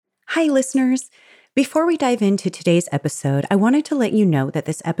Hi, listeners. Before we dive into today's episode, I wanted to let you know that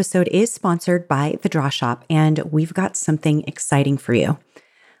this episode is sponsored by The Draw Shop, and we've got something exciting for you.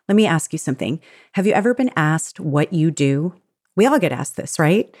 Let me ask you something. Have you ever been asked what you do? We all get asked this,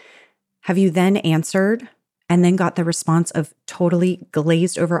 right? Have you then answered and then got the response of totally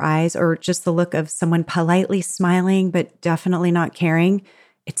glazed over eyes or just the look of someone politely smiling but definitely not caring?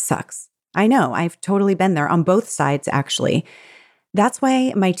 It sucks. I know, I've totally been there on both sides, actually. That's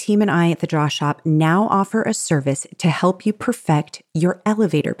why my team and I at The Draw Shop now offer a service to help you perfect your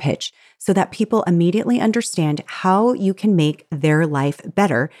elevator pitch so that people immediately understand how you can make their life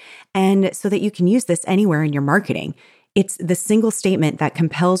better and so that you can use this anywhere in your marketing. It's the single statement that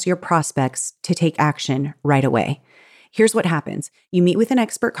compels your prospects to take action right away. Here's what happens. You meet with an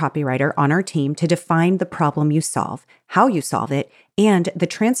expert copywriter on our team to define the problem you solve, how you solve it, and the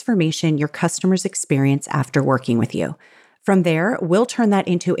transformation your customers experience after working with you. From there, we'll turn that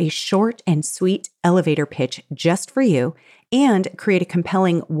into a short and sweet elevator pitch just for you and create a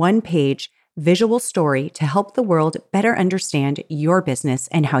compelling one-page visual story to help the world better understand your business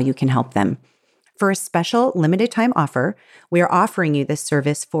and how you can help them. For a special limited time offer, we are offering you this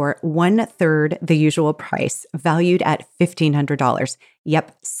service for 1/3 the usual price, valued at $1,500.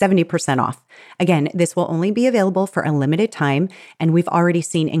 Yep, 70% off. Again, this will only be available for a limited time, and we've already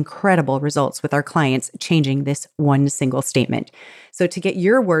seen incredible results with our clients changing this one single statement. So to get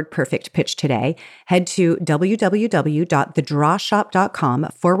your word perfect pitch today, head to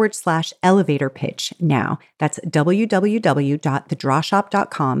www.thedrawshop.com/elevator pitch now. That's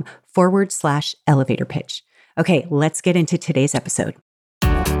www.thedrawshop.com/elevator pitch. Okay, let's get into today's episode.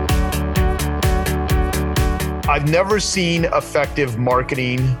 I've never seen effective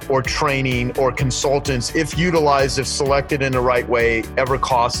marketing or training or consultants, if utilized, if selected in the right way, ever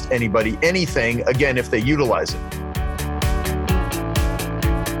cost anybody anything, again, if they utilize it.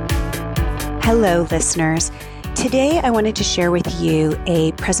 Hello, listeners. Today, I wanted to share with you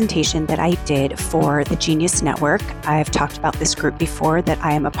a presentation that I did for the Genius Network. I've talked about this group before that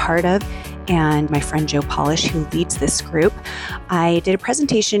I am a part of, and my friend Joe Polish, who leads this group. I did a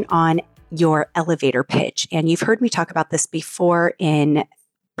presentation on your elevator pitch, and you've heard me talk about this before in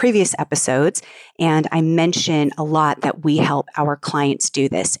previous episodes, and I mention a lot that we help our clients do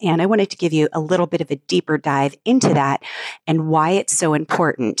this. And I wanted to give you a little bit of a deeper dive into that and why it's so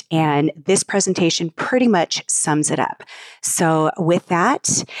important. And this presentation pretty much sums it up. So with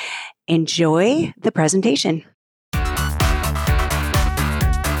that, enjoy the presentation.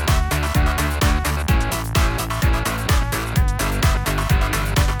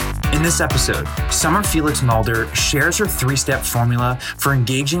 In this episode, Summer Felix Mulder shares her 3-step formula for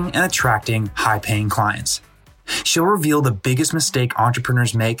engaging and attracting high-paying clients. She'll reveal the biggest mistake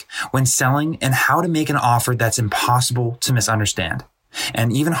entrepreneurs make when selling and how to make an offer that's impossible to misunderstand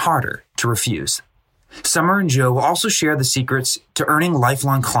and even harder to refuse. Summer and Joe will also share the secrets to earning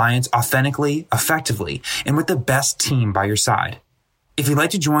lifelong clients authentically, effectively, and with the best team by your side. If you'd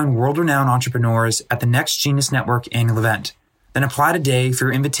like to join world-renowned entrepreneurs at the next Genius Network annual event, then apply today for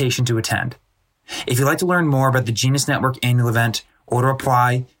your invitation to attend. If you'd like to learn more about the Genius Network annual event or to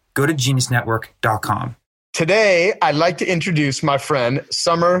apply, go to geniusnetwork.com. Today, I'd like to introduce my friend,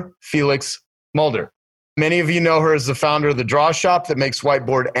 Summer Felix Mulder. Many of you know her as the founder of The Draw Shop that makes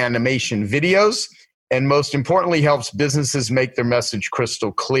whiteboard animation videos and most importantly helps businesses make their message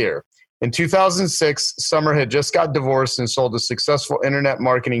crystal clear. In 2006, Summer had just got divorced and sold a successful internet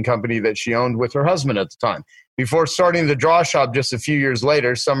marketing company that she owned with her husband at the time. Before starting The Draw Shop just a few years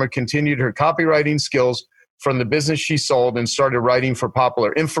later, Summer continued her copywriting skills from the business she sold and started writing for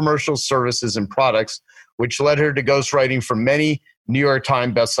popular infomercials, services, and products, which led her to ghostwriting for many New York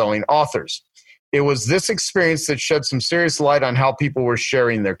Times bestselling authors. It was this experience that shed some serious light on how people were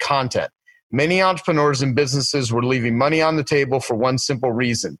sharing their content. Many entrepreneurs and businesses were leaving money on the table for one simple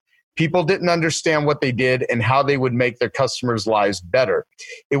reason. People didn't understand what they did and how they would make their customers' lives better.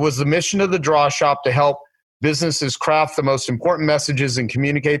 It was the mission of The Draw Shop to help businesses craft the most important messages and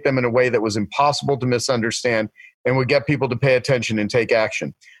communicate them in a way that was impossible to misunderstand and would get people to pay attention and take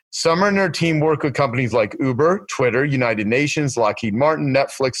action. Summer and her team work with companies like Uber, Twitter, United Nations, Lockheed Martin,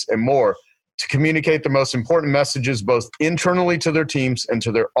 Netflix, and more to communicate the most important messages both internally to their teams and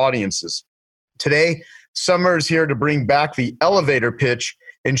to their audiences. Today, Summer is here to bring back the elevator pitch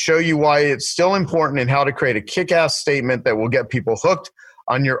and show you why it's still important and how to create a kick-ass statement that will get people hooked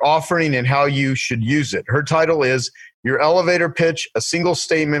on your offering and how you should use it. Her title is Your Elevator Pitch, a single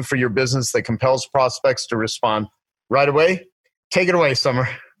statement for your business that compels prospects to respond right away. Take it away, Summer.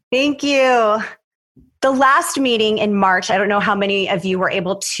 Thank you. The last meeting in March, I don't know how many of you were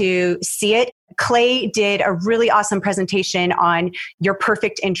able to see it. Clay did a really awesome presentation on your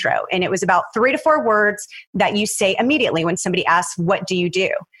perfect intro. And it was about 3 to 4 words that you say immediately when somebody asks, what do you do?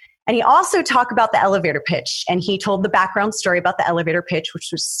 And he also talked about the elevator pitch. And he told the background story about the elevator pitch, which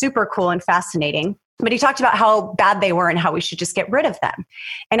was super cool and fascinating. But he talked about how bad they were and how we should just get rid of them.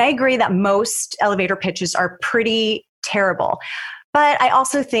 And I agree that most elevator pitches are pretty terrible. But I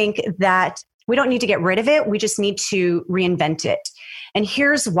also think that we don't need to get rid of it. We just need to reinvent it. And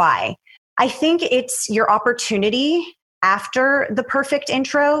here's why. I think it's your opportunity after the perfect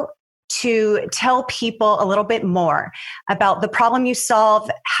intro to tell people a little bit more about the problem you solve,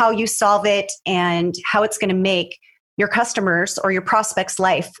 how you solve it, and how it's going to make your customers or your prospects'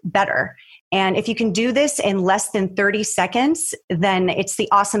 life better. And if you can do this in less than 30 seconds, then it's the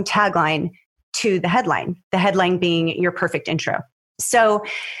awesome tagline to the headline being your perfect intro. So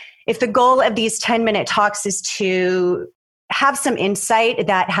if the goal of these 10-minute talks is to have some insight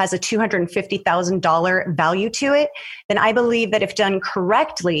that has a $250,000 value to it, then I believe that if done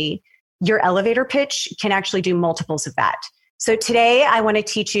correctly, your elevator pitch can actually do multiples of that. So today I want to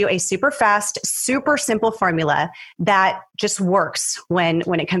teach you a super fast, super simple formula that just works when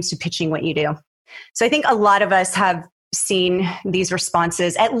it comes to pitching what you do. So I think a lot of us have seen these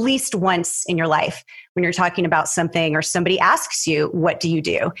responses at least once in your life when you're talking about something or somebody asks you, what do you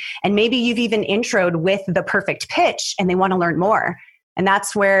do? And maybe you've even introed with the perfect pitch and they want to learn more. And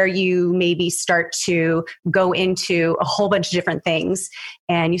that's where you maybe start to go into a whole bunch of different things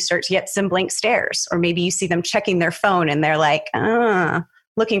and you start to get some blank stares. Or maybe you see them checking their phone and they're like,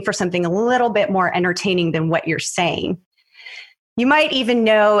 looking for something a little bit more entertaining than what you're saying. You might even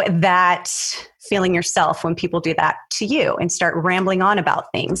know that feeling yourself when people do that to you and start rambling on about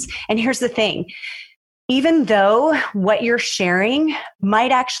things. And here's the thing. Even though what you're sharing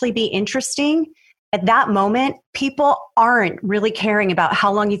might actually be interesting, at that moment, people aren't really caring about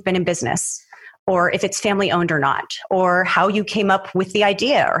how long you've been in business or if it's family owned or not, or how you came up with the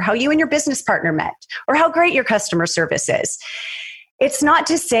idea or how you and your business partner met or how great your customer service is. It's not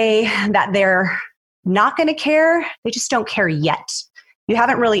to say that they're not going to care. They just don't care yet. You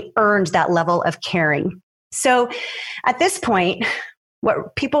haven't really earned that level of caring. So at this point,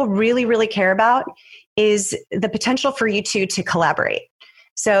 what people really, really care about is the potential for you two to collaborate.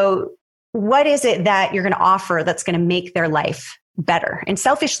 So what is it that you're going to offer that's going to make their life better? And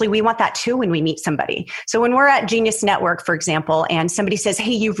selfishly, we want that too when we meet somebody. So when we're at Genius Network, for example, and somebody says,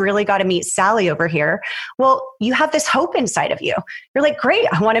 hey, you've really got to meet Sally over here. Well, you have this hope inside of you. You're like, great,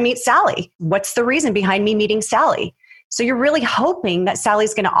 I want to meet Sally. What's the reason behind me meeting Sally? So you're really hoping that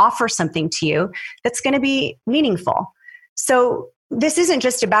Sally's going to offer something to you that's going to be meaningful. So this isn't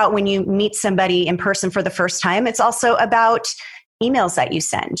just about when you meet somebody in person for the first time. It's also about emails that you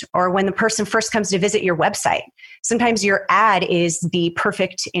send, or when the person first comes to visit your website. Sometimes your ad is the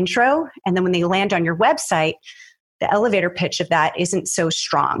perfect intro, and then when they land on your website, the elevator pitch of that isn't so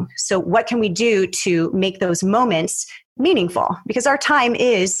strong. So what can we do to make those moments meaningful? Because our time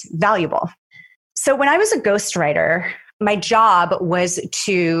is valuable. So when I was a ghostwriter, my job was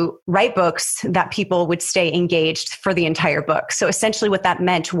to write books that people would stay engaged for the entire book. So essentially what that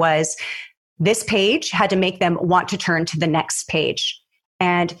meant was this page had to make them want to turn to the next page.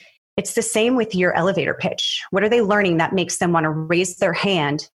 And it's the same with your elevator pitch. What are they learning that makes them want to raise their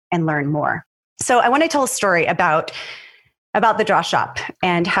hand and learn more? So I want to tell a story about the Draw Shop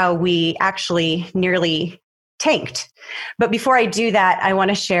and how we actually nearly tanked. But before I do that, I want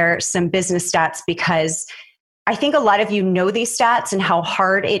to share some business stats because I think a lot of you know these stats and how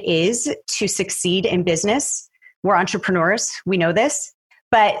hard it is to succeed in business. We're entrepreneurs. We know this.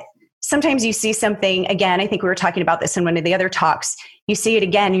 But sometimes you see something, again, I think we were talking about this in one of the other talks, you see it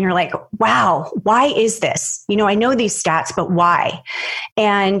again and you're like, wow, why is this? I know these stats, but why?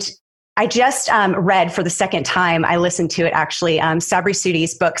 And I just read for the second time, I listened to it actually, Sabri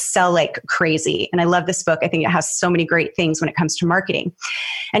Sudhi's book, Sell Like Crazy. And I love this book. I think it has so many great things when it comes to marketing.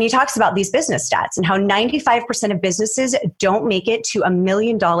 And he talks about these business stats and how 95% of businesses don't make it to $1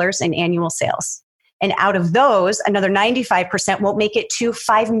 million in annual sales. And out of those, another 95% won't make it to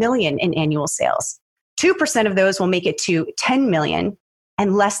 5 million in annual sales. 2% of those will make it to 10 million,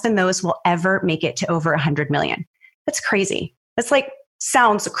 and less than those will ever make it to over 100 million. That's crazy. That's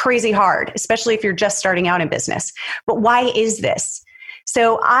sounds crazy hard, especially if you're just starting out in business. But why is this?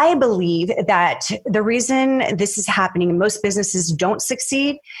 So I believe that the reason this is happening and most businesses don't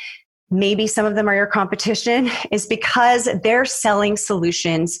succeed, maybe some of them are your competition, is because they're selling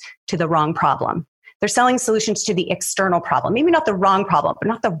solutions to the wrong problem. They're selling solutions to the external problem, maybe not the wrong problem, but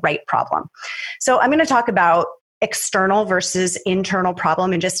not the right problem. So I'm going to talk about external versus internal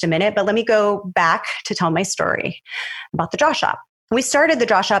problem in just a minute, but let me go back to tell my story about the Draw Shop. We started the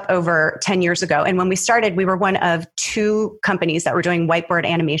Draw Shop over 10 years ago. And when we started, we were one of 2 companies that were doing whiteboard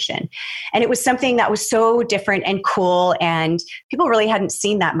animation. And it was something that was so different and cool, and people really hadn't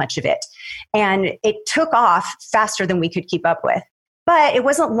seen that much of it. And it took off faster than we could keep up with. But it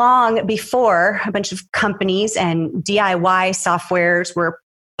wasn't long before a bunch of companies and DIY softwares were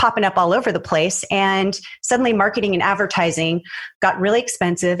popping up all over the place. And suddenly marketing and advertising got really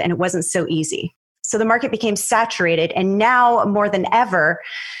expensive, and it wasn't so easy. So the market became saturated, and now more than ever,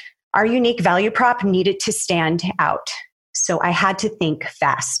 our unique value prop needed to stand out. So I had to think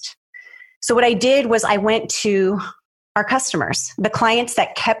fast. So what I did was I went to our customers, the clients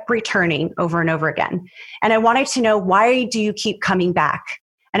that kept returning over and over again. And I wanted to know, why do you keep coming back?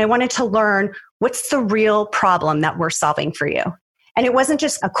 And I wanted to learn, what's the real problem that we're solving for you? And it wasn't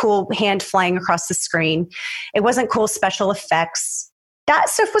just a cool hand flying across the screen. It wasn't cool special effects. That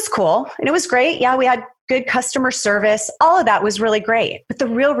stuff was cool and it was great. Yeah, we had good customer service. All of that was really great. But the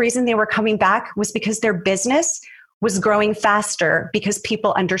real reason they were coming back was because their business was growing faster because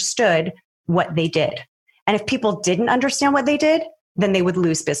people understood what they did. And if people didn't understand what they did, then they would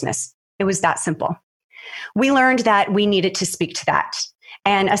lose business. It was that simple. We learned that we needed to speak to that.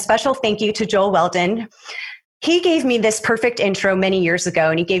 And a special thank you to Joel Weldon. He gave me this perfect intro many years ago,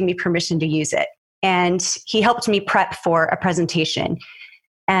 and he gave me permission to use it. And he helped me prep for a presentation.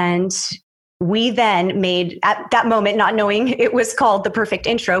 And we then made, at that moment, not knowing it was called the perfect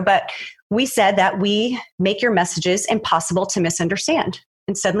intro, but we said that we make your messages impossible to misunderstand.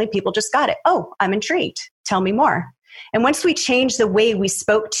 And suddenly people just got it. Oh, I'm intrigued. Tell me more. And once we changed the way we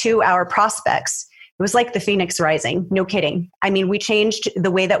spoke to our prospects, it was like the Phoenix Rising. No kidding. I mean, we changed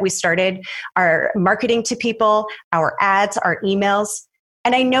the way that we started our marketing to people, our ads, our emails.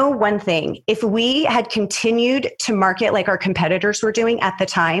 And I know one thing, if we had continued to market like our competitors were doing at the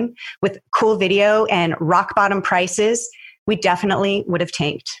time with cool video and rock bottom prices, we definitely would have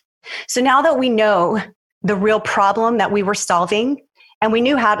tanked. So now that we know the real problem that we were solving and we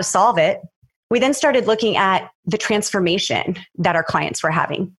knew how to solve it, we then started looking at the transformation that our clients were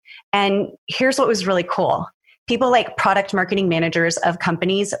having. And here's what was really cool. People like product marketing managers of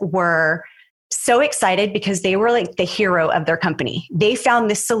companies were so excited because they were like the hero of their company. They found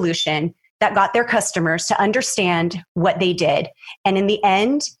this solution that got their customers to understand what they did. And in the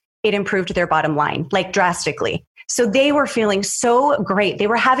end, it improved their bottom line, like drastically. So they were feeling so great. They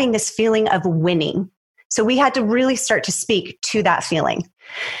were having this feeling of winning. So we had to really start to speak to that feeling.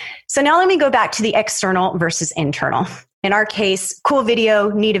 So now let me go back to the external versus internal. In our case, cool video,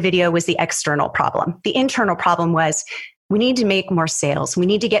 need a video was the external problem. The internal problem was, we need to make more sales. We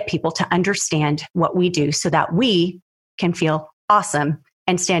need to get people to understand what we do so that we can feel awesome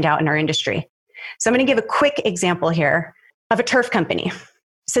and stand out in our industry. So I'm going to give a quick example here of a turf company.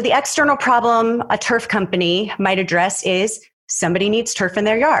 So the external problem a turf company might address is somebody needs turf in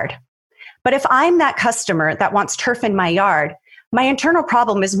their yard. But if I'm that customer that wants turf in my yard, my internal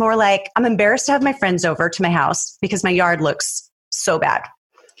problem is more like, I'm embarrassed to have my friends over to my house because my yard looks so bad.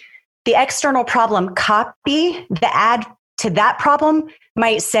 The external problem copy, the ad to that problem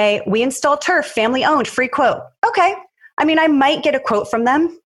might say, we install turf, family owned, free quote. Okay. I mean, I might get a quote from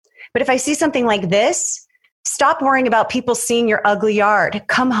them, but if I see something like this, stop worrying about people seeing your ugly yard.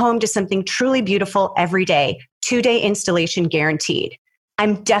 Come home to something truly beautiful every day. 2-day installation guaranteed.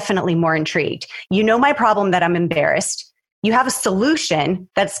 I'm definitely more intrigued. You know my problem that I'm embarrassed. You have a solution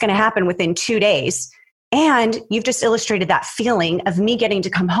that's going to happen within 2 days. And you've just illustrated that feeling of me getting to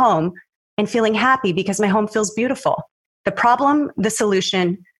come home and feeling happy because my home feels beautiful. The problem, the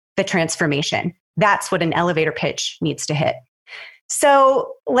solution, the transformation. That's what an elevator pitch needs to hit.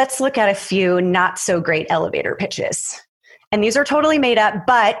 So let's look at a few not so great elevator pitches. And these are totally made up,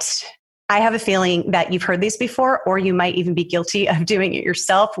 but I have a feeling that you've heard these before, or you might even be guilty of doing it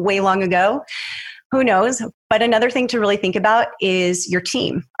yourself way long ago. Who knows? But another thing to really think about is your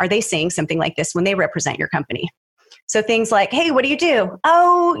team. Are they saying something like this when they represent your company? So things like, hey, what do you do?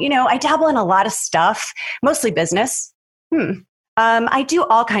 Oh, I dabble in a lot of stuff, mostly business. I do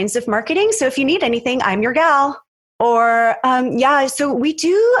all kinds of marketing. So if you need anything, I'm your gal. Or, so we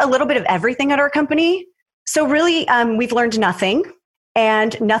do a little bit of everything at our company. So really, we've learned nothing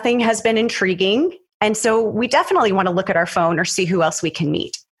and nothing has been intriguing. And so we definitely want to look at our phone or see who else we can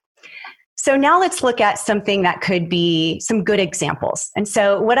meet. So now let's look at something that could be some good examples. And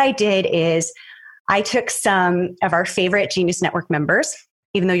so what I did is I took some of our favorite Genius Network members,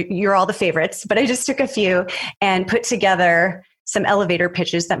 even though you're all the favorites, but I just took a few and put together some elevator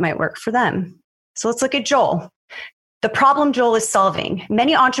pitches that might work for them. So let's look at Joel. The problem Joel is solving.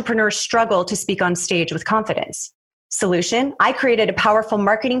 Many entrepreneurs struggle to speak on stage with confidence. Solution, I created a powerful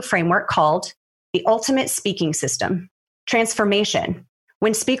marketing framework called the Ultimate Speaking System. Transformation.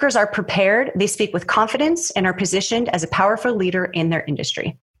 When speakers are prepared, they speak with confidence and are positioned as a powerful leader in their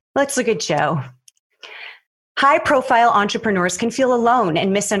industry. Let's look at Joe. High-profile entrepreneurs can feel alone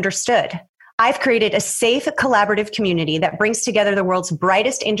and misunderstood. I've created a safe, collaborative community that brings together the world's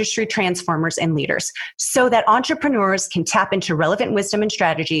brightest industry transformers and leaders so that entrepreneurs can tap into relevant wisdom and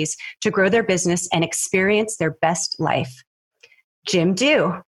strategies to grow their business and experience their best life. Jim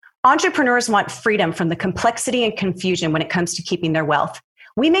Dew. Entrepreneurs want freedom from the complexity and confusion when it comes to keeping their wealth.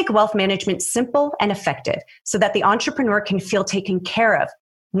 We make wealth management simple and effective so that the entrepreneur can feel taken care of,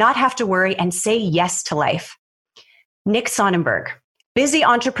 not have to worry, and say yes to life. Nick Sonnenberg. Busy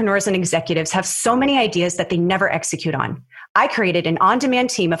entrepreneurs and executives have so many ideas that they never execute on. I created an on-demand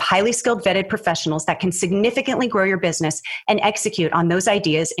team of highly skilled vetted professionals that can significantly grow your business and execute on those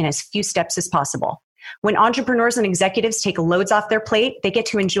ideas in as few steps as possible. When entrepreneurs and executives take loads off their plate, they get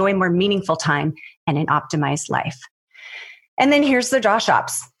to enjoy more meaningful time and an optimized life. And then here's the Draw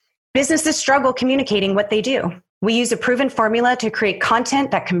Shops. Businesses struggle communicating what they do. We use a proven formula to create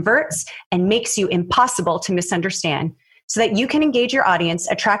content that converts and makes you impossible to misunderstand, so that you can engage your audience,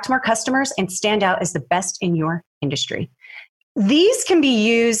 attract more customers, and stand out as the best in your industry. These can be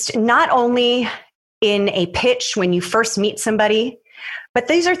used not only in a pitch when you first meet somebody, but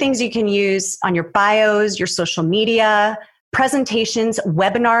these are things you can use on your bios, your social media, presentations,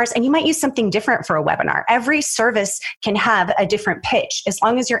 webinars, and you might use something different for a webinar. Every service can have a different pitch as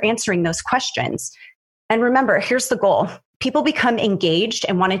long as you're answering those questions. And remember, here's the goal. People become engaged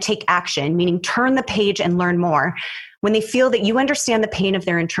and want to take action, meaning turn the page and learn more, when they feel that you understand the pain of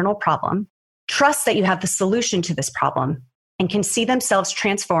their internal problem, trust that you have the solution to this problem, and can see themselves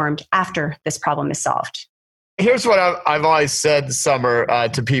transformed after this problem is solved. Here's what I've always said, Summer,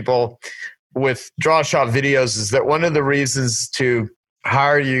 to people with Draw Shop videos is that one of the reasons to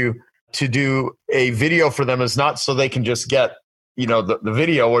hire you to do a video for them is not so they can just get, the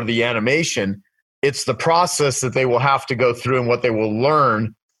video or the animation. It's the process that they will have to go through and what they will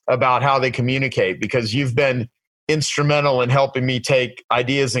learn about how they communicate, because you've been instrumental in helping me take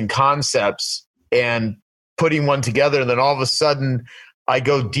ideas and concepts and putting one together. And then all of a sudden I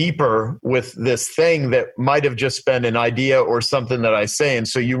go deeper with this thing that might have just been an idea or something that I say. And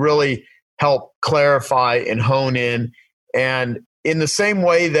so you really help clarify and hone in. And in the same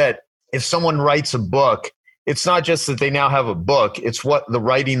way that if someone writes a book, it's not just that they now have a book, it's what the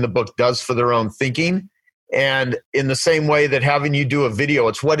writing the book does for their own thinking. And in the same way that having you do a video,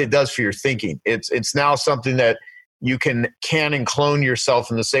 it's what it does for your thinking. It's now something that you can and clone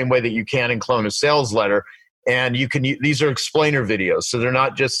yourself in the same way that you can and clone a sales letter. And you can, these are explainer videos. So they're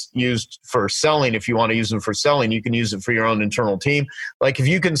not just used for selling. If you want to use them for selling, you can use it for your own internal team. Like if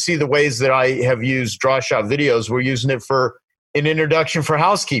you can see the ways that I have used Draw Shop videos, we're using it for an introduction for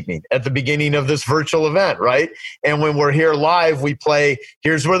housekeeping at the beginning of this virtual event, right? And when we're here live, we play,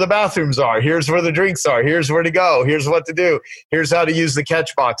 here's where the bathrooms are, here's where the drinks are, here's where to go, here's what to do, here's how to use the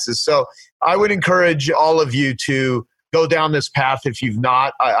catch boxes. So I would encourage all of you to go down this path if you've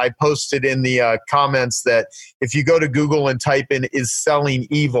not. I posted in the comments that if you go to Google and type in "is selling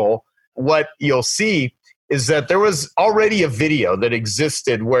evil," what you'll see is that there was already a video that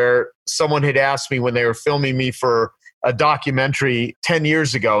existed where someone had asked me when they were filming me for a documentary 10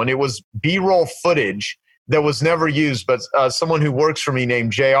 years ago, and it was B-roll footage that was never used, but someone who works for me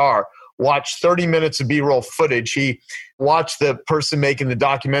named JR watched 30 minutes of B-roll footage. He watched the person making the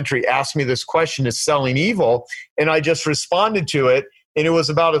documentary ask me this question, is selling evil? And I just responded to it, and it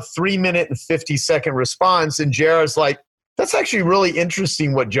was about a 3-minute and 50-second response, and JR's like, that's actually really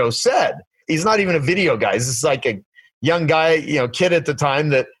interesting what Joe said. He's not even a video guy. This is like a young guy, kid at the time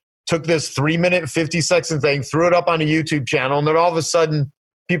that took this 3-minute, 50-second thing, threw it up on a YouTube channel, and then all of a sudden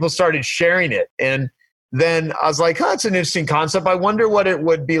people started sharing it. And then I was like, that's an interesting concept. I wonder what it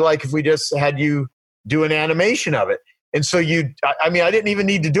would be like if we just had you do an animation of it. And so I didn't even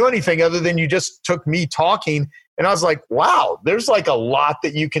need to do anything other than you just took me talking. And I was like, wow, there's like a lot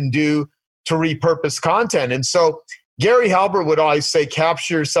that you can do to repurpose content. And so Gary Halbert would always say,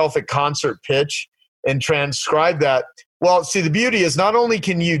 capture yourself at concert pitch and transcribe that. Well, see, the beauty is not only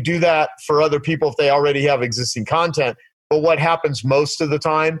can you do that for other people if they already have existing content, but what happens most of the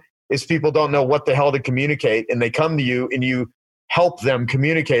time is people don't know what the hell to communicate, and they come to you and you help them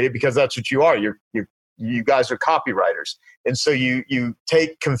communicate it, because that's what you are. You guys are copywriters. And so you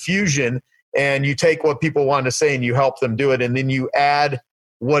take confusion and you take what people want to say and you help them do it. And then you add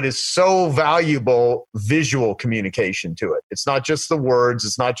what is so valuable visual communication to it. It's not just the words,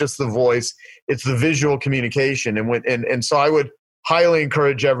 it's not just the voice, it's the visual communication. And so I would highly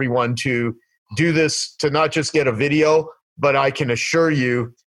encourage everyone to do this, to not just get a video, but I can assure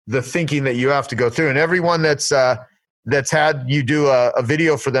you the thinking that you have to go through. And everyone that's had you do a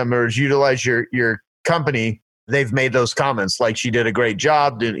video for them or has utilized your company, they've made those comments like she did a great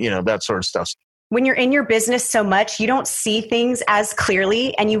job, that sort of stuff. When you're in your business so much, you don't see things as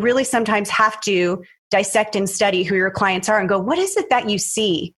clearly, and you really sometimes have to dissect and study who your clients are and go, what is it that you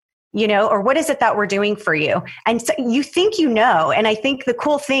see? Or what is it that we're doing for you? And so you think and I think the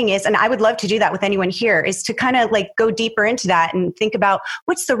cool thing is, and I would love to do that with anyone here, is to kind of like go deeper into that and think about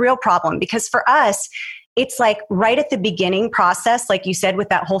what's the real problem. Because for us, it's like right at the beginning process, like you said, with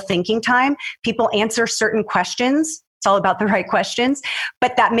that whole thinking time, people answer certain questions. It's all about the right questions,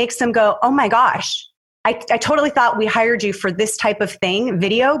 but that makes them go, oh my gosh, I totally thought we hired you for this type of thing,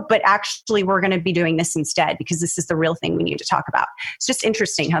 video, but actually we're going to be doing this instead because this is the real thing we need to talk about. It's just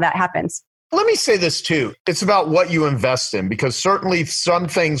interesting how that happens. Let me say this too. It's about what you invest in, because certainly some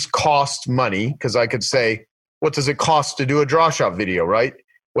things cost money, because I could say, what does it cost to do a draw shop video, right?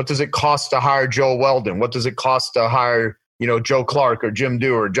 What does it cost to hire Joe Weldon? What does it cost to hire, Joe Clark or Jim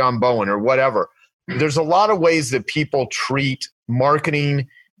Dewar or John Bowen or whatever? There's a lot of ways that people treat marketing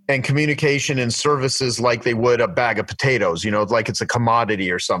and communication and services like they would a bag of potatoes, like it's a commodity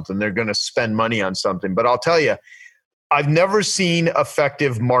or something. They're going to spend money on something. But I'll tell you, I've never seen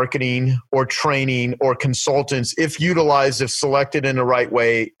effective marketing or training or consultants, if utilized, if selected in the right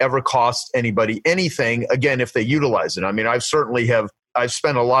way, ever cost anybody anything, again, if they utilize it. I mean, I've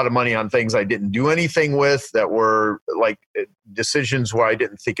spent a lot of money on things I didn't do anything with, that were like decisions where I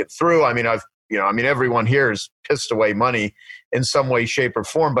didn't think it through. I mean, everyone here has pissed away money in some way, shape, or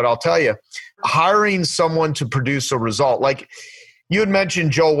form. But I'll tell you, hiring someone to produce a result, like you had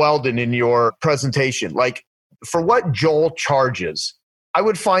mentioned Joe Weldon in your presentation, like for what Joel charges, I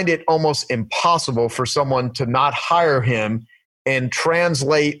would find it almost impossible for someone to not hire him and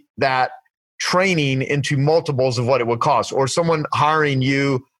translate that training into multiples of what it would cost, or someone hiring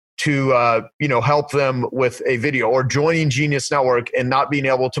you to help them with a video, or joining Genius Network and not being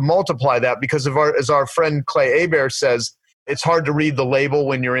able to multiply that because of as our friend Clay Hebert says, it's hard to read the label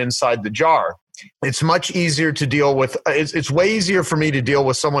when you're inside the jar. It's much easier to deal with. It's way easier for me to deal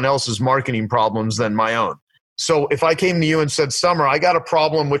with someone else's marketing problems than my own. So if I came to you and said, Summer, I got a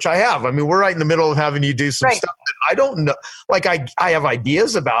problem, which I have. I mean, we're right in the middle of having you do some stuff that I don't know. Like I have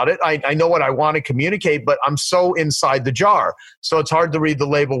ideas about it. I know what I want to communicate, but I'm so inside the jar. So it's hard to read the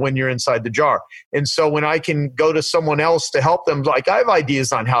label when you're inside the jar. And so when I can go to someone else to help them, like I have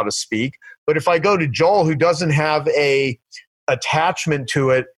ideas on how to speak, but if I go to Joel, who doesn't have a attachment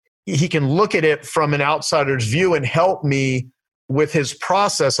to it, he can look at it from an outsider's view and help me with his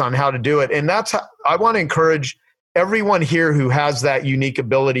process on how to do it. And that's how I want to encourage everyone here who has that unique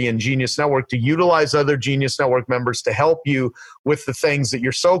ability in Genius Network to utilize other Genius Network members to help you with the things that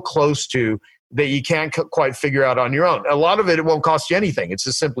you're so close to that you can't quite figure out on your own. A lot of it won't cost you anything. It's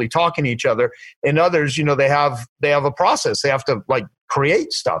just simply talking to each other. And others, they have a process. They have to like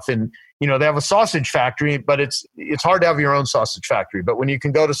create stuff, and they have a sausage factory, but it's hard to have your own sausage factory. But when you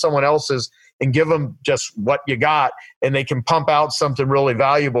can go to someone else's and give them just what you got, and they can pump out something really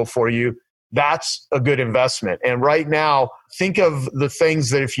valuable for you, that's a good investment. And right now, think of the things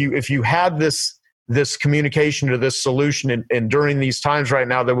that if you had this communication or this solution and during these times right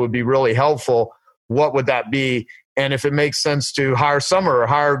now that would be really helpful, what would that be? And if it makes sense to hire Summer or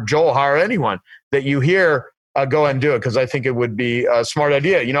hire Joel, hire anyone that you hear, go ahead and do it, because I think it would be a smart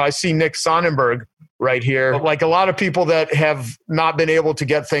idea. I see Nick Sonnenberg right here. Like a lot of people that have not been able to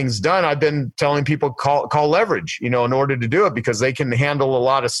get things done, I've been telling people call Leverage, in order to do it, because they can handle a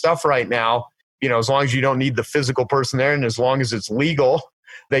lot of stuff right now. As long as you don't need the physical person there, and as long as it's legal,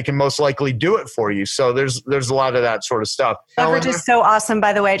 they can most likely do it for you. So there's a lot of that sort of stuff. Leverage is so awesome,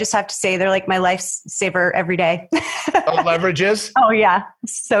 by the way. I just have to say, they're like my lifesaver every day. Oh, Leverage is? Oh, yeah.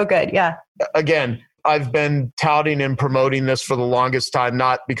 So good. Yeah. Again, I've been touting and promoting this for the longest time,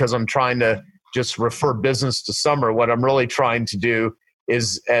 not because I'm trying to just refer business to Summer. What I'm really trying to do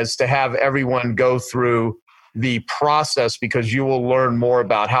is to have everyone go through the process, because you will learn more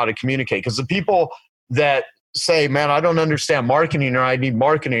about how to communicate. Because the people that say, man, I don't understand marketing, or I need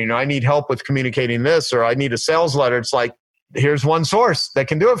marketing, or I need help with communicating this, or I need a sales letter, it's like, here's one source that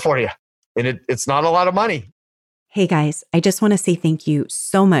can do it for you. And it's not a lot of money. Hey guys, I just want to say thank you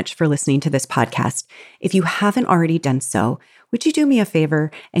so much for listening to this podcast. If you haven't already done so, would you do me a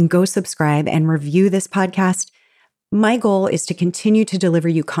favor and go subscribe and review this podcast? My goal is to continue to deliver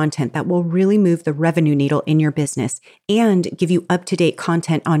you content that will really move the revenue needle in your business and give you up-to-date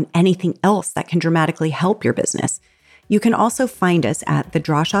content on anything else that can dramatically help your business. You can also find us at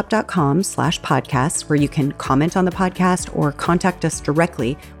thedrawshop.com/podcast, where you can comment on the podcast or contact us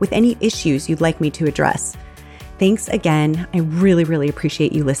directly with any issues you'd like me to address. Thanks again. I really, really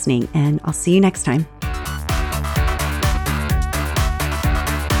appreciate you listening, and I'll see you next time.